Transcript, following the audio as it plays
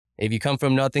If you come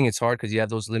from nothing, it's hard because you have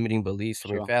those limiting beliefs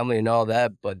from your family and all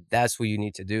that, but that's what you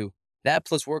need to do. That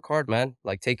plus work hard, man.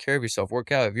 Like, take care of yourself,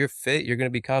 work out. If you're fit, you're going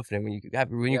to be confident.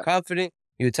 When you're confident,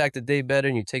 you attack the day better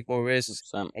and you take more risks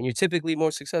 100%. and you're typically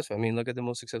more successful. I mean, look at the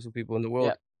most successful people in the world.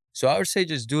 Yeah. So I would say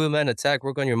just do it, man. Attack,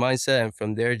 work on your mindset, and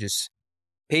from there, just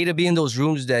pay to be in those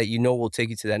rooms that you know will take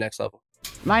you to that next level.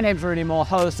 My name's Rudy Moore,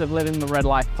 host of Living the Red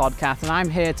Life podcast, and I'm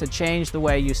here to change the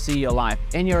way you see your life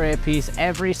in your earpiece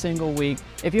every single week.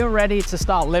 If you're ready to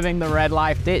start living the red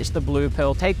life, ditch the blue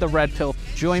pill, take the red pill,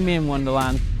 join me in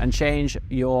Wonderland and change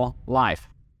your life.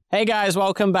 Hey guys,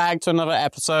 welcome back to another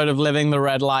episode of Living the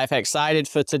Red Life. Excited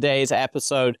for today's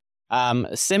episode.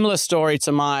 Similar story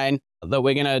to mine that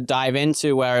we're going to dive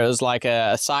into, where it was like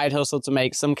a side hustle to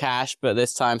make some cash, but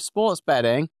this time sports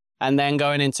betting. And then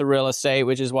going into real estate,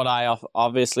 which is what I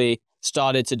obviously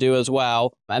started to do as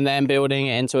well. And then building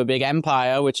it into a big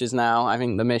empire, which is now, I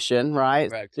think, the mission, right?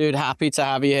 Correct. Dude, happy to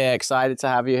have you here. Excited to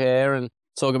have you here and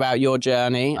talk about your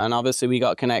journey. And obviously we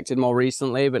got connected more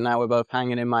recently, but now we're both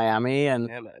hanging in Miami. And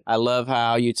I love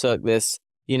how you took this,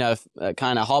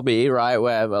 kind of hobby, right?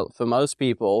 Where for most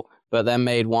people, but then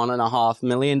made $1.5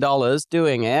 million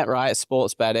doing it, right?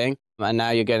 Sports betting. And now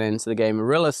you're getting into the game of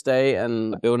real estate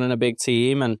and building a big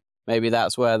team. And maybe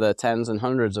that's where the tens and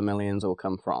hundreds of millions will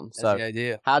come from. That's the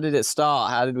idea. How did it start?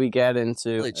 How did we get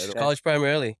into college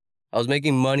primarily? I was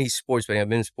making money sports betting. I've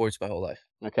been in sports my whole life.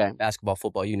 Okay. Basketball,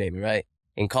 football, you name it, right?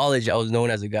 In college, I was known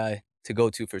as a guy to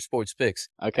go to for sports picks.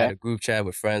 Okay. I had a group chat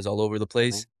with friends all over the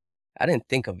place. I didn't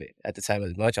think of it at the time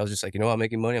as much. I was just like, I'm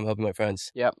making money. I'm helping my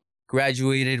friends. Yep.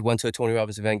 Graduated, went to a Tony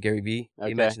Robbins event, Gary Vee.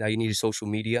 He mentioned how you needed social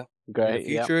media in the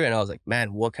future. And I was like,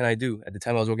 man, what can I do? At the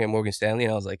time, I was working at Morgan Stanley,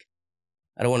 and I was like,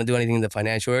 I don't want to do anything in the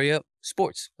financial area.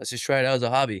 Sports. Let's just try it out as a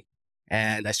hobby.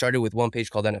 And I started with one page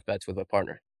called NF Bets with my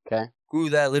partner. Okay. Grew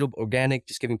that little organic,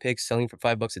 just giving picks, selling for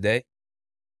 $5 a day.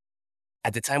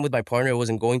 At the time with my partner, it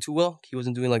wasn't going too well. He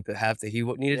wasn't doing like the half that he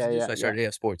needed to do. So I started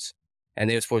AF Sports.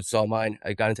 And AF Sports was all mine.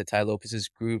 I got into Ty Lopez's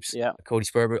groups, Cody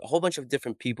Sperber, a whole bunch of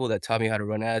different people that taught me how to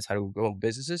run ads, how to grow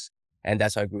businesses. And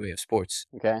that's how I grew AF Sports.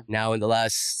 Okay. Now in the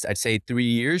last, I'd say 3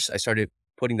 years, I started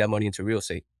putting that money into real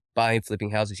estate, buying,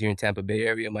 flipping houses here in Tampa Bay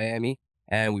area, Miami,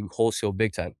 and we wholesale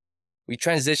big time. We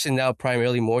transitioned now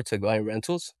primarily more to buying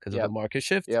rentals because of the market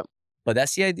shift. Yep. But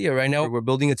that's the idea. Right now, we're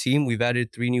building a team. We've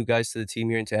added 3 new guys to the team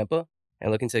here in Tampa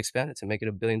and looking to expand it to make it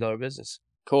 $1 billion business.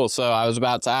 Cool. So I was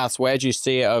about to ask, where do you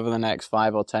see it over the next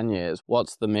 5 or 10 years?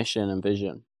 What's the mission and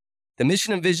vision? The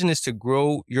mission and vision is to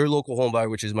grow your local home buyer,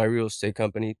 which is my real estate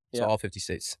company, to all 50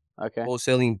 states. Okay.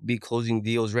 Wholesaling, be closing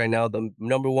deals right now. The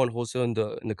number one wholesale in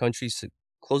the country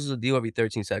closes a deal every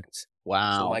 13 seconds.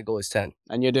 Wow. So my goal is 10.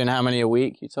 And you're doing how many a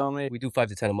week, you told me? We do 5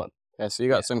 to 10 a month. Okay, so you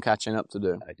got some catching up to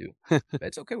do. I do.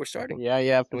 It's okay. We're starting.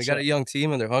 Yeah. We got a young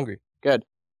team and they're hungry. Good.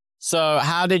 So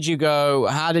how did you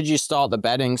start the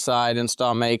betting side and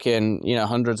start making,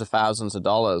 hundreds of thousands of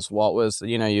dollars? What was,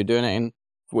 you're doing it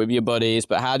with your buddies,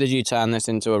 but how did you turn this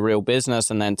into a real business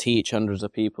and then teach hundreds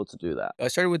of people to do that? I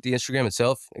started with the Instagram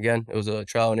itself. Again, it was a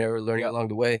trial and error, learning along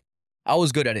the way. I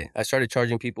was good at it. I started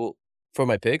charging people for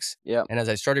my picks. Yeah. And as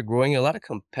I started growing, a lot of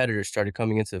competitors started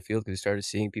coming into the field because they started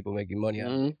seeing people making money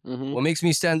out of it. Mm-hmm. What makes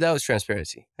me stand out is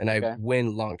transparency. And I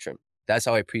win long term. That's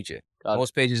how I preach it.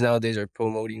 Most pages nowadays are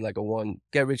promoting like a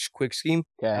get-rich-quick scheme.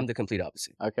 Okay. I'm the complete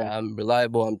opposite. Okay. I'm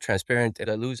reliable. I'm transparent. If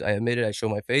I lose, I admit it. I show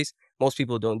my face. Most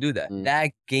people don't do that.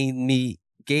 That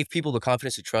gave people the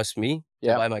confidence to trust me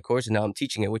to buy my course. And now I'm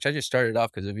teaching it, which I just started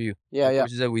off because of you. The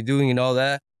courses that we're doing and all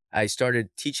that, I started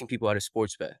teaching people how to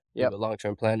sports bet. We have a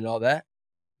long-term plan and all that.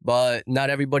 But not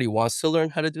everybody wants to learn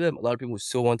how to do it. A lot of people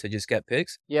still want to just get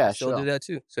picks. Yeah, still do that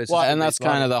too. So it's and that's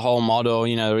kind of the whole model.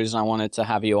 The reason I wanted to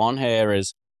have you on here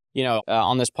is,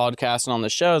 on this podcast and on the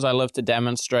shows, I love to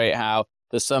demonstrate how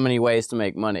there's so many ways to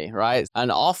make money, right?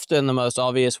 And often the most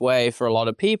obvious way for a lot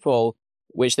of people,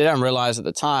 which they don't realize at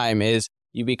the time, is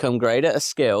you become great at a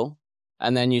skill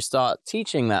and then you start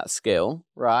teaching that skill,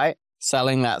 right?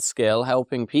 Selling that skill,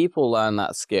 helping people learn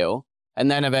that skill. And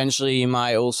then eventually you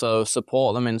might also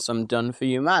support them in some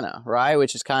done-for-you manner, right?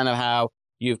 Which is kind of how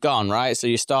you've gone, right? So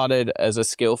you started as a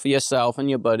skill for yourself and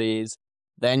your buddies.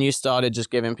 Then you started just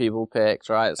giving people picks,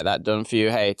 right? So that done for you,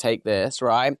 hey, take this,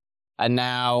 right? And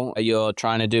now you're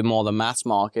trying to do more the mass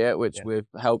market, which we've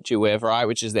helped you with, right?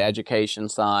 Which is the education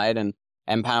side and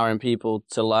empowering people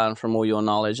to learn from all your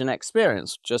knowledge and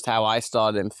experience. Just how I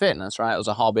started in fitness, right? It was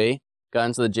a hobby,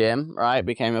 going to the gym, right?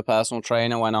 Became a personal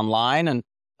trainer, went online, and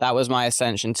that was my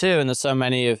ascension too. And there's so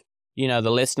many of,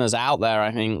 the listeners out there,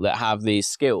 I think, that have these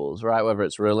skills, right? Whether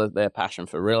it's their passion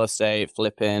for real estate,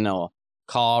 flipping, or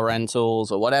car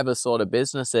rentals, or whatever sort of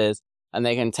business is, and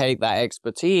they can take that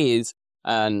expertise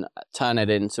and turn it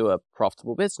into a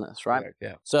profitable business, right? Correct,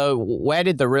 yeah. So where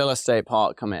did the real estate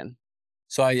part come in?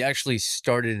 So I actually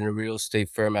started in a real estate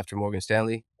firm after Morgan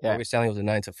Stanley. Yeah. Morgan Stanley was a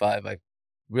 9 to 5. I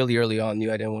really early on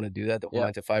knew I didn't want to do that, the whole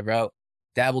 9 to 5 route.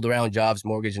 Dabbled around jobs,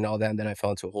 mortgage and all that. And then I fell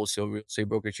into a wholesale real estate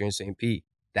brokerage here in St. Pete.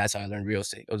 That's how I learned real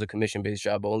estate. It was a commission-based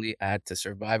job only. I had to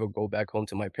survive or go back home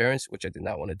to my parents, which I did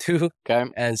not want to do.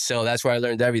 Okay. And so that's where I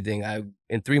learned everything.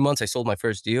 In 3 months, I sold my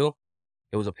first deal.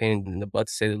 It was a pain in the butt,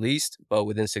 to say the least. But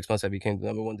within 6 months, I became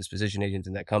the #1 disposition agent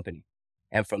in that company.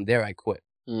 And from there, I quit.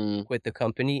 Quit the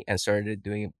company and started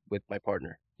doing it with my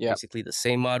partner. Basically the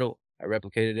same model. I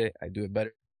replicated it. I do it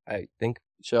better, I think.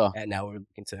 Sure. And now we're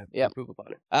looking to improve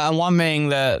upon it. And one thing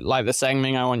that, like the second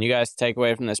thing I want you guys to take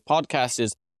away from this podcast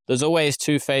is there's always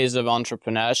 2 phases of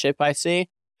entrepreneurship I see.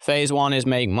 Phase 1 is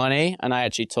make money. And I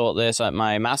actually taught this at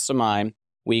my mastermind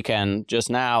weekend just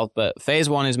now. But phase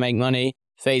 1 is make money.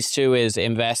 Phase 2 is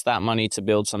invest that money to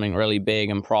build something really big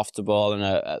and profitable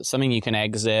and something you can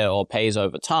exit or pays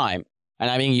over time. And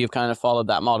I think you've kind of followed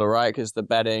that model, right? Because the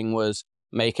betting was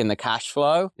making the cash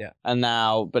flow. Yeah. And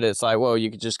now, but it's like, well, you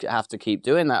could just have to keep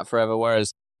doing that forever.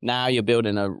 Whereas now you're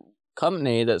building a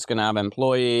company that's going to have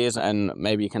employees and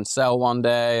maybe you can sell one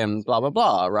day and blah, blah,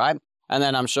 blah, right? And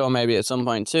then I'm sure maybe at some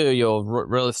point too, your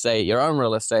own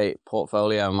real estate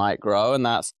portfolio might grow, and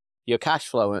that's your cash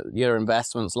flow, your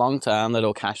investments long-term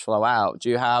that'll cash flow out. Do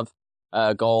you have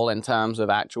a goal in terms of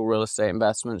actual real estate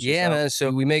investments? Yeah, yourself? man.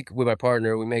 So we make, with my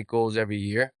partner, we make goals every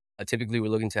year. Typically, we're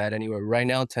looking to add anywhere right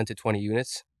now 10 to 20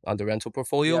 units on the rental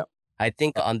portfolio. Yep. I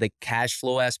think on the cash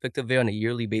flow aspect of it, on a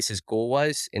yearly basis,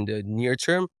 goal-wise, in the near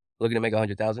term, we're looking to make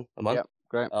 100,000 a month. Yep.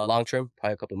 Great. Long term,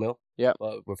 probably a couple mil. Yep.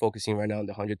 But we're focusing right now on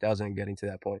the 100,000 and getting to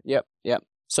that point. Yep.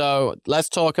 So let's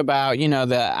talk about,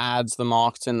 the ads, the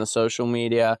marketing, the social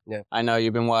media. Yeah. I know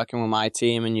you've been working with my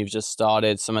team and you've just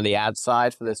started some of the ad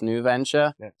side for this new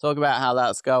venture. Yeah. Talk about how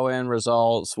that's going,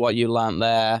 results, what you learned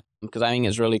there. Because I think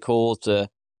it's really cool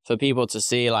for people to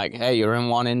see like, hey, you're in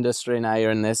one industry, now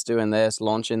you're in this, doing this,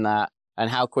 launching that, and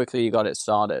how quickly you got it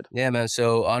started. Yeah, man.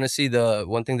 So honestly, the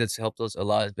one thing that's helped us a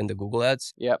lot has been the Google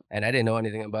ads. Yep. And I didn't know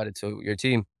anything about it till your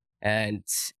team. And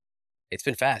it's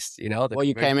been fast, Well,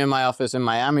 you came in my office in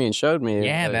Miami and showed me.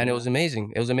 Yeah, man, it was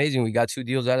amazing. It was amazing. We got 2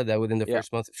 deals out of that within the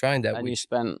first month of trying that.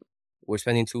 And we're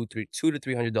spending $200 to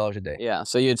 $300 a day. Yeah.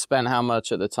 So you'd spent how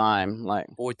much at the time? Like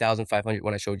 $4,500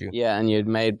 when I showed you. Yeah, and you'd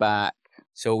made back.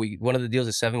 So one of the deals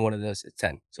is 7, one of those is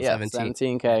 10. So 17.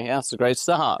 $17K. Yeah, it's a great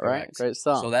start, right? Correct. Great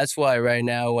start. So that's why right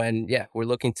now, we're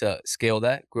looking to scale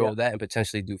that, grow that, and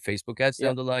potentially do Facebook ads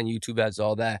down the line, YouTube ads,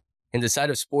 all that. And the side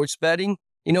of sports betting,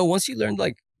 once you learn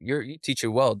you teach it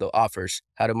well, the offers,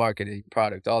 how to market a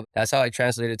product, all that's how I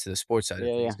translated to the sports side of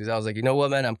things. Because I was like, you know what,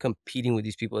 man, I'm competing with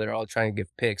these people that are all trying to give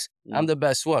picks. I'm the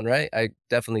best one, right? I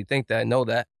definitely think that, know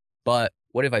that. But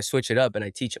what if I switch it up and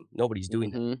I teach them? Nobody's doing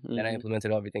that. And I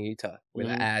implemented everything you taught with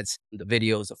the ads, the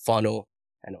videos, the funnel,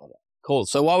 and all that. Cool.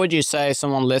 So what would you say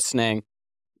someone listening,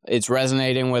 it's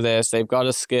resonating with this, they've got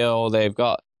a skill, they've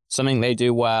got something they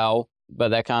do well, but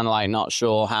they're kind of like not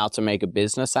sure how to make a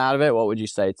business out of it? What would you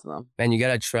say to them? Man, you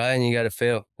got to try and you got to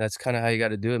fail. That's kind of how you got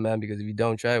to do it, man, because if you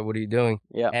don't try it, what are you doing?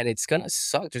 Yeah. And it's going to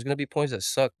suck. There's going to be points that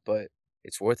suck, but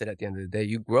it's worth it at the end of the day.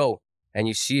 You grow and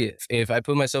you see it. If I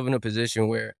put myself in a position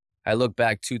where I look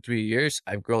back 2-3 years,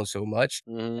 I've grown so much.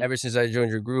 Ever since I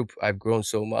joined your group, I've grown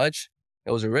so much. It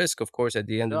was a risk, of course, at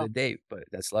the end of the day, but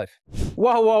that's life.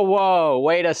 Whoa.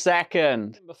 Wait a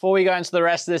second. Before we go into the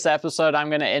rest of this episode, I'm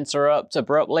going to interrupt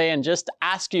abruptly and just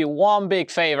ask you one big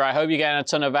favor. I hope you're getting a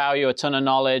ton of value, a ton of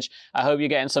knowledge. I hope you're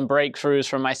getting some breakthroughs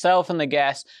from myself and the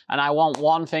guests. And I want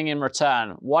one thing in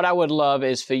return. What I would love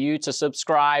is for you to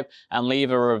subscribe and leave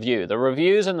a review. The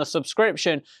reviews and the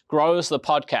subscription grows the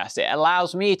podcast. It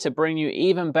allows me to bring you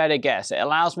even better guests. It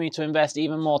allows me to invest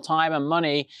even more time and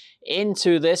money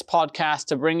into this podcast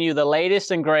to bring you the latest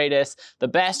and greatest, the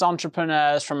best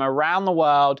entrepreneurs from around the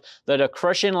world that are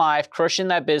crushing life, crushing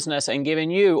their business, and giving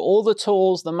you all the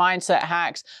tools, the mindset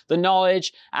hacks, the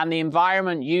knowledge, and the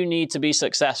environment you need to be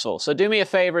successful. So do me a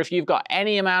favor, if you've got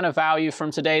any amount of value from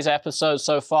today's episode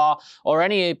so far, or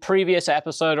any previous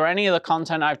episode, or any of the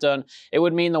content I've done, it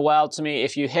would mean the world to me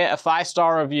if you hit a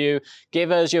 5-star review, give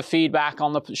us your feedback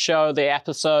on the show, the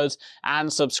episodes,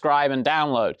 and subscribe and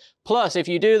download. Plus, if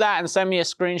you do that and send me a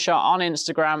screenshot on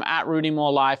Instagram at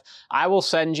RudyMoreLife, I will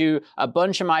send you a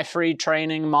bunch of my free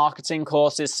training, marketing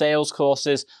courses, sales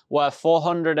courses worth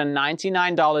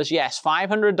 $499. Yes,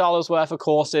 $500 worth of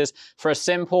courses for a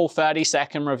simple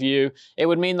 30-second review. It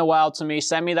would mean the world to me.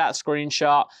 Send me that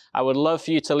screenshot. I would love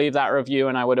for you to leave that review,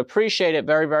 and I would appreciate it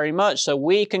very, very much so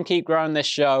we can keep growing this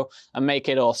show and make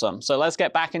it awesome. So let's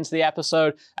get back into the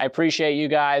episode. I appreciate you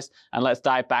guys, and let's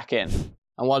dive back in.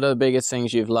 And what are the biggest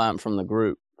things you've learned from the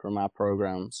group, from our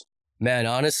programs? Man,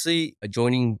 honestly,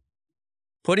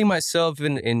 putting myself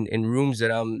in rooms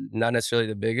that I'm not necessarily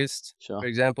the biggest. Sure. For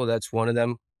example, that's one of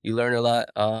them. You learn a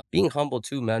lot. Being humble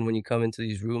too, man, when you come into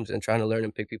these rooms and trying to learn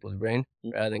and pick people's brain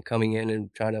rather than coming in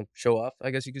and trying to show off,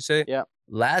 I guess you could say. Yeah.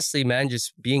 Lastly, man,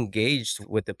 just be engaged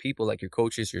with the people, like your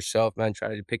coaches, yourself, man.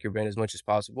 Try to pick your brain as much as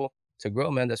possible to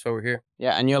grow, man. That's why we're here.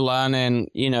 Yeah, and you're learning,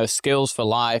 skills for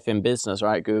life in business,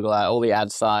 right? Google all the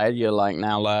ad side. You're like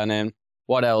now learning.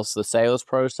 What else? The sales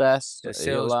process. The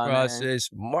sales process,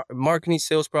 marketing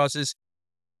sales process.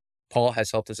 Paul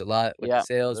has helped us a lot with the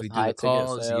sales. We do the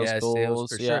calls.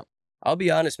 Sales for sure. I'll be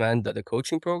honest, man. The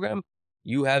coaching program,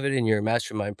 you have it in your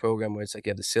mastermind program where it's like you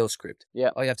have the sales script. Yeah.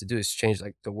 All you have to do is change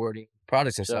like the wording,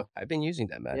 products and stuff. I've been using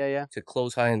that, man. Yeah. To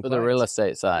close high-end for the real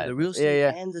estate side. The real estate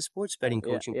and the sports betting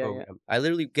coaching program. I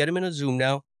literally get them in a Zoom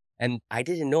now. And I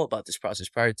didn't know about this process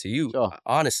prior to you,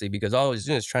 honestly, because all I was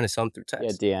doing is trying to sell them through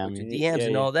text. DMs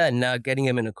and all that. And now getting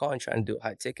them in a call and trying to do a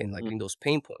high ticket and like getting those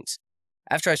pain points.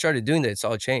 After I started doing that, it's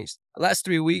all changed. The last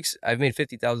 3 weeks, I've made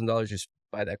 $50,000 just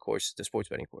by that course, the sports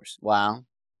betting course. Wow.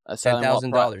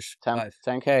 $10,000.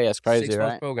 10K, that's crazy, 6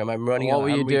 month program. I'm running. What were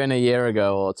you doing a year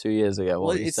ago or 2 years ago?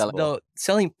 What were you selling?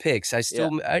 Selling picks.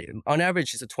 On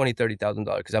average, it's a $20,000,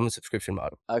 $30,000 because I'm a subscription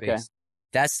model. Okay. Based.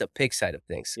 That's the pick side of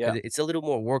things. Yeah. It's a little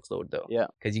more workload though. Yeah.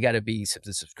 Because you got to be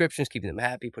the subscriptions, keeping them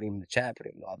happy, putting them in the chat,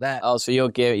 putting them all that. Oh, so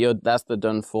that's the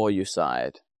done for you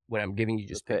side. When I'm giving you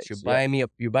just picks. You're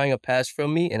buying a pass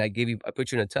from me, and I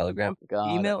put you in a Telegram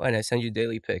email, and I send you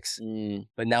daily picks.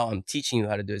 But now I'm teaching you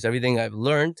how to do this. Everything I've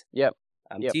learned,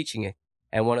 I'm teaching it.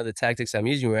 And one of the tactics I'm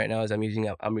using right now is I'm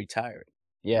retiring.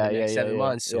 Yeah, in the next 7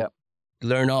 months. So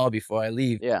learn all before I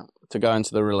leave. Yeah, to go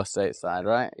into the real estate side,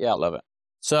 right? Yeah, I love it.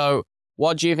 So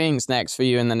what do you think's next for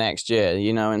you in the next year?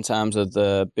 In terms of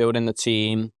the building the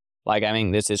team. Like, I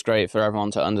think this is great for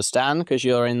everyone to understand because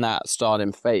you're in that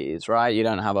starting phase, right? You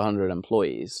don't have 100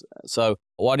 employees. So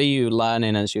what are you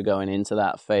learning as you're going into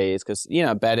that phase? Because,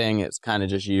 betting, it's kind of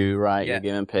just you, right? Yeah. You're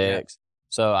giving picks. Yeah.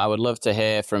 So I would love to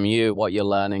hear from you what you're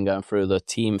learning going through the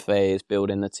team phase,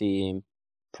 building the team,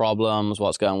 problems,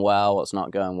 what's going well, what's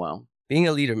not going well. Being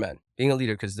a leader, man. Being a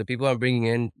leader, because the people I'm bringing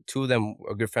in, 2 of them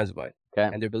are good friends of mine. Okay.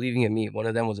 And they're believing in me. One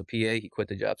of them was a PA. He quit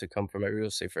the job to come from my real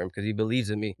estate firm because he believes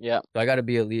in me. Yeah. So I got to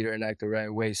be a leader and act the right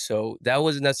way. So that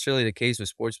wasn't necessarily the case with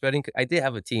sports betting. I did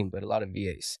have a team, but a lot of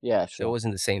VAs. Yeah, sure. So it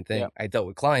wasn't the same thing. I dealt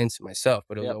with clients myself,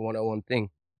 but it was a one-on-one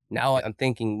thing. Now I'm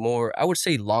thinking more, I would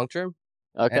say long-term.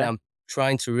 Okay. And I'm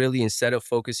trying to really, instead of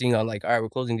focusing on like, all right, we're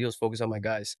closing deals, focus on my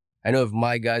guys. I know if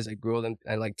my guys, I grow them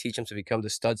and like teach them to become the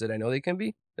studs that I know they can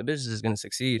be, the business is going to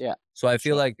succeed. Yeah. So I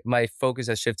feel like my focus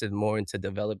has shifted more into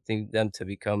developing them to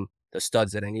become the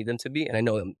studs that I need them to be. And I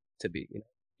know them to be,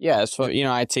 Yeah. So,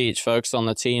 I teach focus on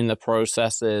the team, the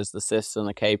processes, the system,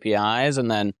 the KPIs, and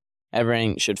then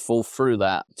everything should fall through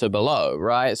that to below,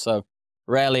 right? So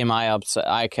rarely am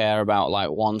I care about like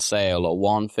one sale or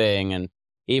one thing. And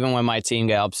even when my team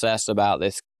get obsessed about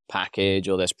this package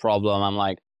or this problem, I'm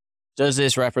like, does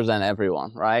this represent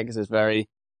everyone, right? Because it's very,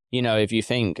 if you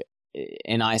think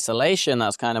in isolation,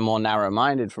 that's kind of more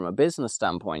narrow-minded from a business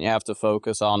standpoint. You have to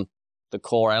focus on the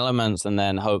core elements and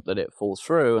then hope that it falls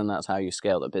through, and that's how you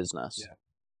scale the business. Yeah.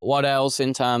 What else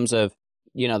in terms of,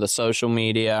 the social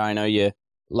media? I know you're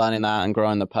learning that and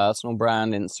growing the personal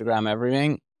brand, Instagram,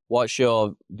 everything. What's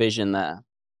your vision there?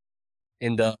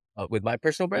 With my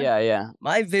personal brand? Yeah.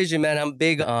 My vision, man, I'm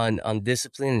big on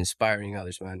discipline and inspiring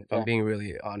others, man. If I'm being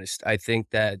really honest, I think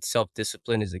that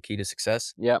self-discipline is the key to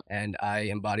success. Yeah. And I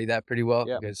embody that pretty well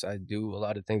because I do a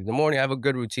lot of things in the morning. I have a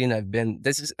good routine.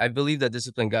 I believe that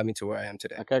discipline got me to where I am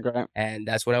today. Okay, great. And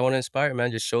that's what I want to inspire,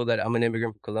 man. Just show that I'm an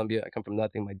immigrant from Colombia. I come from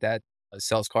nothing. My dad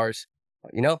sells cars.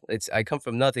 I come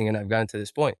from nothing and I've gotten to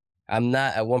this point. I'm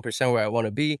not at 1% where I want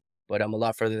to be, but I'm a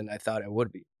lot further than I thought I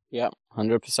would be. Yeah,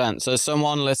 100%. So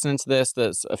someone listening to this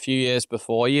that's a few years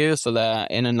before you, so they're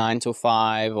in a 9 to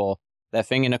 5 or they're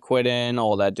thinking of quitting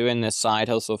or they're doing this side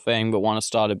hustle thing but want to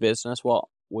start a business, what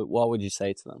would you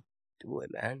say to them? Do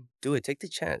it, man. Do it. Take the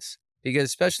chance. Because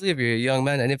especially if you're a young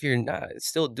man and if you're not,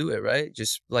 still do it, right?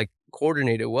 Just like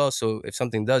coordinate it well so if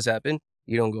something does happen,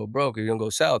 you don't go broke or you don't go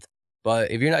south.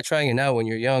 But if you're not trying it now when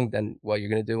you're young, then what you're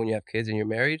going to do when you have kids and you're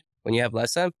married, when you have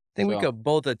less time, I think we could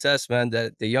both attest, man,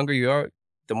 that the younger you are,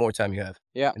 the more time you have.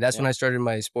 Yeah. And that's when I started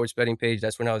my sports betting page.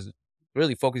 That's when I was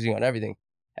really focusing on everything.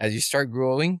 As you start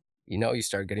growing, you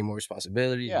start getting more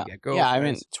responsibilities. Yeah. You get girlfriends.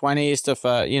 Yeah, I mean, 20s to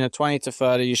 30, 20 to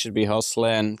 30, you should be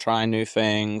hustling, trying new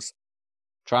things,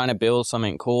 trying to build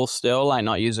something cool still, like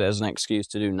not use it as an excuse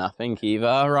to do nothing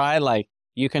either, right? Like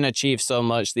you can achieve so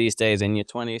much these days in your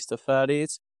 20s to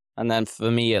 30s. And then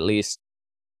for me, at least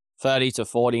 30 to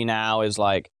 40 now is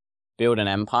like build an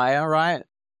empire, right?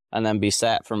 And then be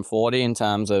set from 40 in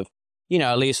terms of,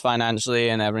 at least financially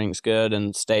and everything's good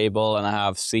and stable. And I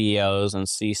have CEOs and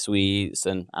C-suites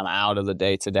and I'm out of the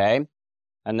day-to-day.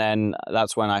 And then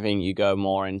that's when I think you go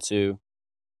more into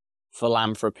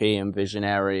philanthropy and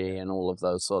visionary and all of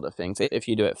those sort of things, if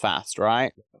you do it fast,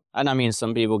 right? And I mean,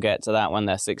 some people get to that when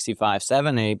they're 65,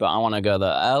 70, but I want to go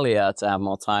there earlier to have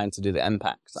more time to do the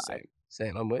impact side.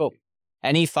 Same. I'm with you.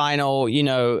 Any final,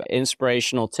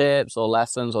 inspirational tips or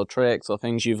lessons or tricks or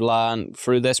things you've learned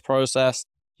through this process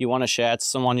you want to share to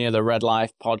someone? The Red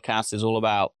Life podcast is all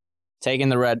about taking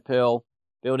the red pill,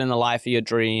 building the life of your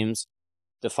dreams,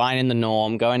 defining the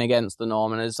norm, going against the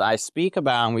norm. And as I speak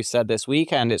about, and we said this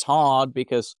weekend, it's hard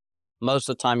because most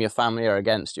of the time your family are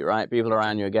against you, right? People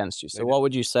around you are against you. So what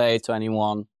would you say to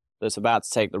anyone that's about to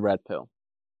take the red pill?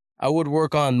 I would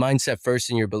work on mindset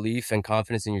first in your belief and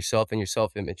confidence in yourself and your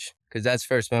self-image. Because that's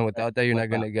first, man. Without that, you're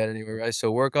not going to get anywhere, right? So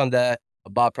work on that.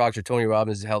 Bob Proctor, Tony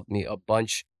Robbins has helped me a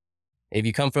bunch. If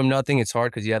you come from nothing, it's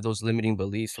hard because you have those limiting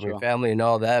beliefs from your family and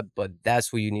all that. But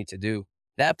that's what you need to do.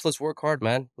 That plus work hard,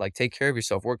 man. Like take care of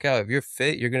yourself. Work out. If you're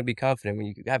fit, you're going to be confident.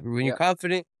 When you're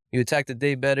confident, you attack the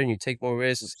day better and you take more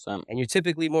risks. 100%. And you're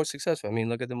typically more successful. I mean,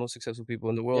 look at the most successful people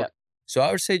in the world. Yeah. So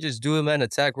I would say just do it, man.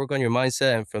 Attack, work on your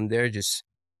mindset. And from there, just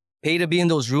pay to be in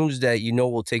those rooms that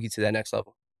will take you to that next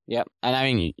level. Yep. And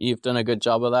I mean, you've done a good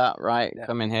job of that, right? Yeah.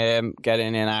 Coming here,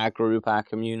 getting in our group, our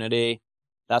community.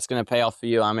 That's going to pay off for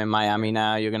you. I'm in Miami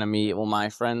now. You're going to meet all my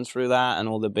friends through that and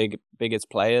all the biggest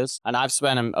players. And I've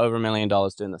spent over $1 million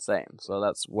doing the same. So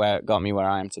that's where it got me where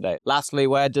I am today. Lastly,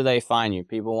 where do they find you?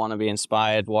 People want to be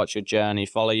inspired, watch your journey,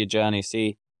 follow your journey,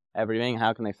 see everything.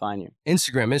 How can they find you?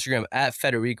 Instagram at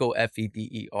Federico,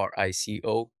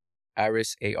 Federico,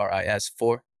 Aris, Aris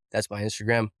 4. That's my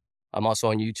Instagram. I'm also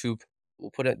on YouTube.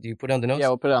 Do you put it on the notes? Yeah,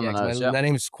 we'll put it on the notes. My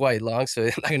name's quite long, so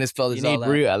I'm not going to spell this all out. You need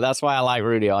Rudy. That's why I like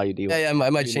Rudy, R-U-D. Yeah, I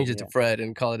might change it to Fred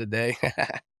and call it a day.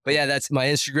 But yeah, that's my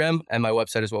Instagram and my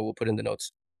website as well. We'll put in the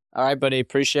notes. All right, buddy.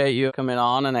 Appreciate you coming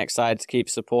on and excited to keep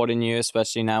supporting you,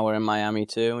 especially now we're in Miami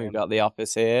too. We've got the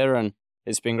office here and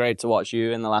it's been great to watch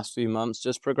you in the last few months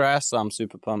just progress. So I'm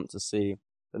super pumped to see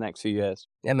the next few years.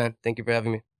 Yeah, man. Thank you for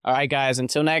having me. All right, guys.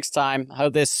 Until next time, I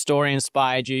hope this story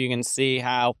inspired you. You can see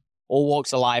how all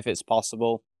walks of life it's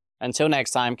possible. Until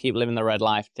next time, keep living the red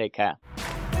life. Take care.